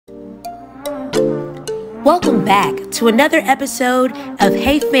Welcome back to another episode of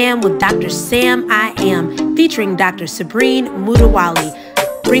Hey Fam with Dr. SAMiAm, featuring Dr. Sabrine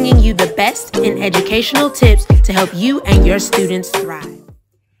Mutawali, bringing you the best in educational tips to help you and your students thrive.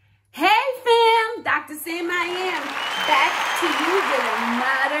 Hey fam, Dr. SAMiAm, back to you with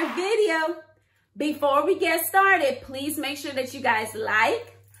another video. Before we get started, please make sure that you guys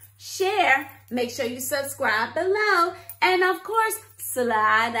like, share, make sure you subscribe below, and of course,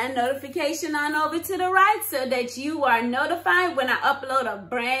 slide that notification on over to the right so that you are notified when I upload a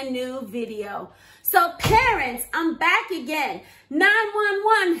brand new video. So parents, I'm back again.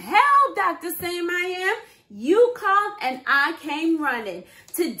 911, help, Dr. SAMiAm. You called and I came running.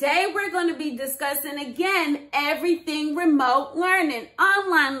 Today we're going to be discussing again everything remote learning,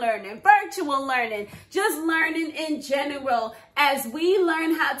 online learning, virtual learning, just learning in general as we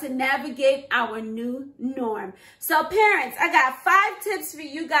learn how to navigate our new norm. So parents, I got 5 tips for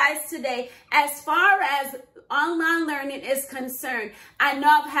you guys today as far as online learning is concerned. I know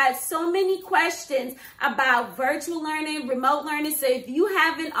I've had so many questions about virtual learning, remote learning. So if you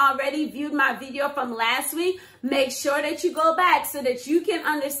haven't already viewed my video from last week, make sure that you go back so that you can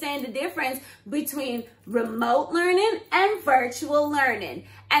understand the difference between remote learning and virtual learning.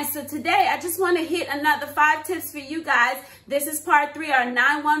 And so today I just want to hit another 5 tips for you guys. This is part 3 of our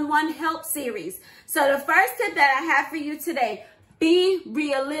 911 help series. So the first tip that I have for you today, be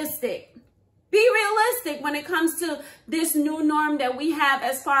realistic. Be realistic when it comes to this new norm that we have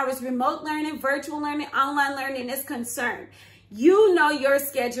as far as remote learning, virtual learning, online learning is concerned. You know your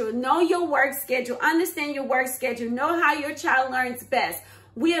schedule, know your work schedule, understand your work schedule, know how your child learns best.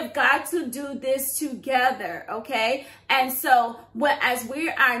 We have got to do this together, okay? And so as we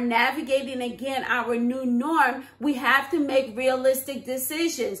are navigating again our new norm, we have to make realistic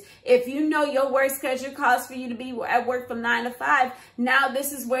decisions. If you know your work schedule calls for you to be at work from 9 to 5, now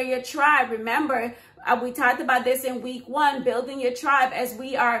this is where your tribe, remember, we talked about this in week 1, building your tribe as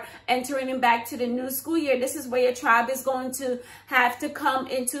we are entering back to the new school year. This is where your tribe is going to have to come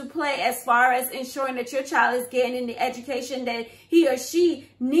into play as far as ensuring that your child is getting the education that he or she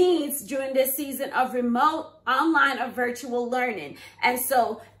needs during this season of remote, online, or virtual learning. And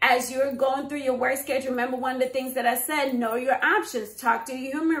so as you're going through your work schedule, remember one of the things that I said, know your options, talk to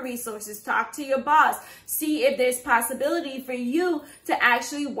your human resources, talk to your boss, see if there's possibility for you to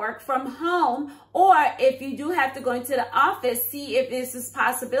actually work from home, or if you do have to go into the office, see if this is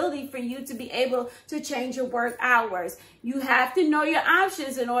possibility for you to be able to change your work hours. You have to know your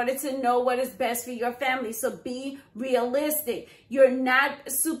options in order to know what is best for your family. So be realistic. You're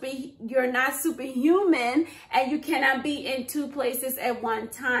not superhuman, and you cannot be in 2 places at one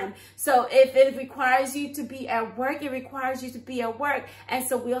time. So if it requires you to be at work, it requires you to be at work. And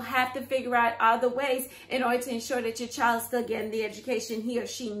so we'll have to figure out other ways in order to ensure that your child is still getting the education he or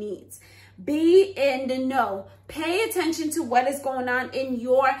she needs. Be in the know. Pay attention to what is going on in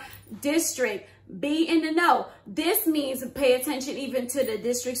your district. Be in the know. This means pay attention even to the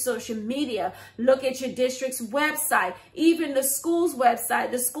district social media. Look at your district's website, even the school's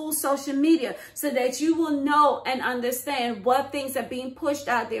website, the school social media, so that you will know and understand what things are being pushed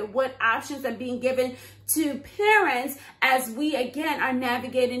out there, what options are being given to parents as we again are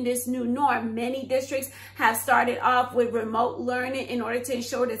navigating this new norm. Many districts have started off with remote learning in order to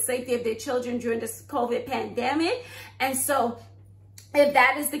ensure the safety of their children during this COVID pandemic. And so if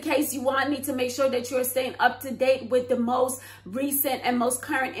that is the case, you need to make sure that you're staying up to date with the most recent and most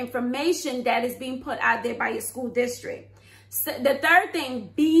current information that is being put out there by your school district. So the third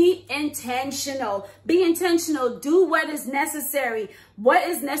thing, be intentional. Be intentional. Do what is necessary. What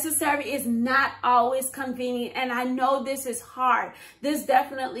is necessary is not always convenient. And I know this is hard. This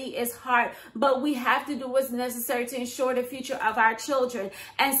definitely is hard. But we have to do what's necessary to ensure the future of our children.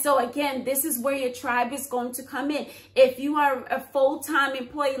 And so again, this is where your tribe is going to come in. If you are a full-time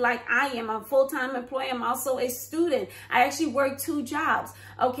employee like I am, I'm a full-time employee. I'm also a student. I actually work 2 jobs.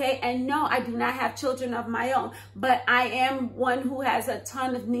 Okay. And no, I do not have children of my own, but I am one who has a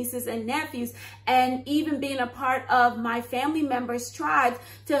ton of nieces and nephews, and even being a part of my family members' tribes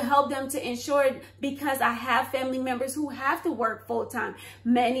to help them to ensure, because I have family members who have to work full time.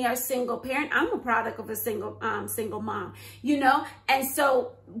 Many are single parent. I'm a product of a single mom, you know, and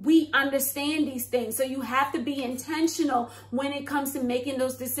so we understand these things. So you have to be intentional when it comes to making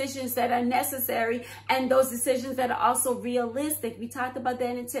those decisions that are necessary and those decisions that are also realistic. We talked about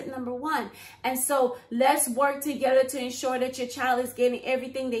that in tip number 1. And so let's work together to ensure that your child is getting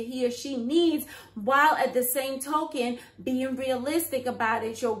everything that he or she needs, while at the same token being realistic about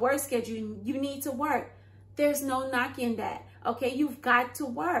it. Your work schedule, you need to work. There's no knocking that. Okay, you've got to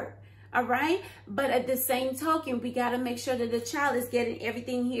work. all right? But at the same token, we got to make sure that the child is getting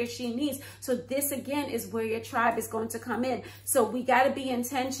everything he or she needs. So this, again, is where your tribe is going to come in. So we got to be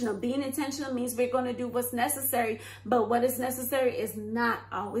intentional. Being intentional means we're going to do what's necessary, but what is necessary is not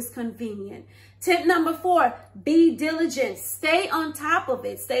always convenient. Tip number 4, be diligent. Stay on top of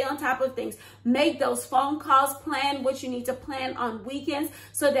it. Stay on top of things. Make those phone calls. Plan what you need to plan on weekends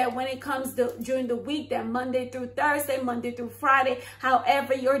so that when it comes during the week, that Monday through Thursday, Monday through Friday,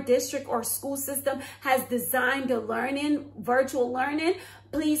 however your district or school system has designed the learning, virtual learning,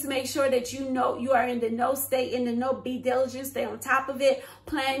 please make sure that you know you are in the know, stay in the know, be diligent, stay on top of it,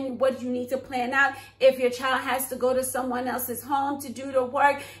 plan what you need to plan out. If your child has to go to someone else's home to do the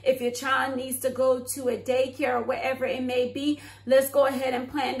work, if your child needs to go to a daycare or wherever it may be, let's go ahead and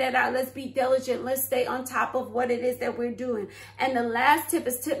plan that out. Let's be diligent. Let's stay on top of what it is that we're doing. And the last tip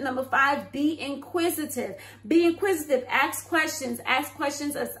is tip number 5, be inquisitive. Be inquisitive. Ask questions. Ask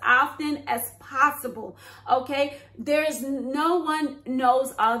questions as often as possible. Okay? There's no one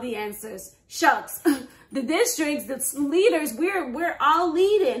knows all the answers. Shucks. The districts, the leaders, we're all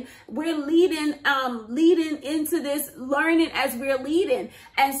leading. We're leading into this learning as we're leading.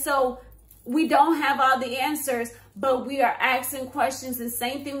 And so we don't have all the answers, but we are asking questions. And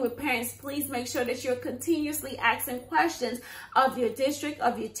same thing with parents. Please make sure that you're continuously asking questions of your district,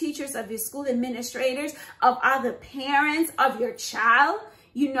 of your teachers, of your school administrators, of other parents, of your child.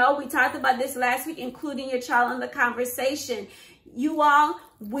 You know, we talked about this last week, including your child in the conversation. You all,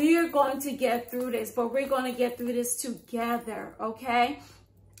 we're going to get through this, but we're going to get through this together, okay?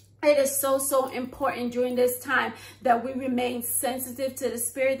 It is so, so important during this time that we remain sensitive to the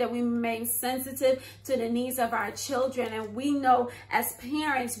spirit, that we remain sensitive to the needs of our children. And we know as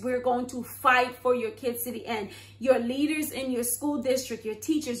parents, we're going to fight for your kids to the end. Your leaders in your school district, your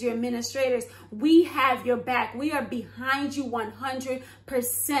teachers, your administrators, we have your back. We are behind you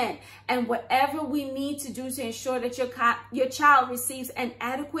 100%. And whatever we need to do to ensure that your child receives an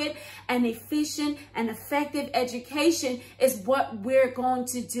adequate and efficient and effective education is what we're going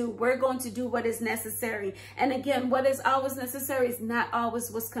to do. We're going to do what is necessary. And again, what is always necessary is not always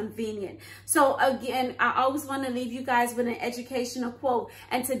what's convenient. So again, I always want to leave you guys with an educational quote.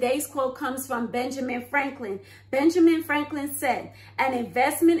 And today's quote comes from Benjamin Franklin. Benjamin Franklin said, "An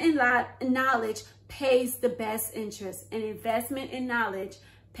investment in knowledge pays the best interest." An investment in knowledge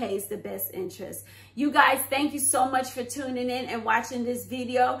pays the best interest. You guys, thank you so much for tuning in and watching this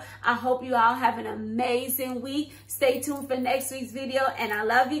video. I hope you all have an amazing week. Stay tuned for next week's video, and I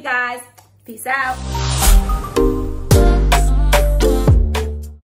love you guys. Peace out.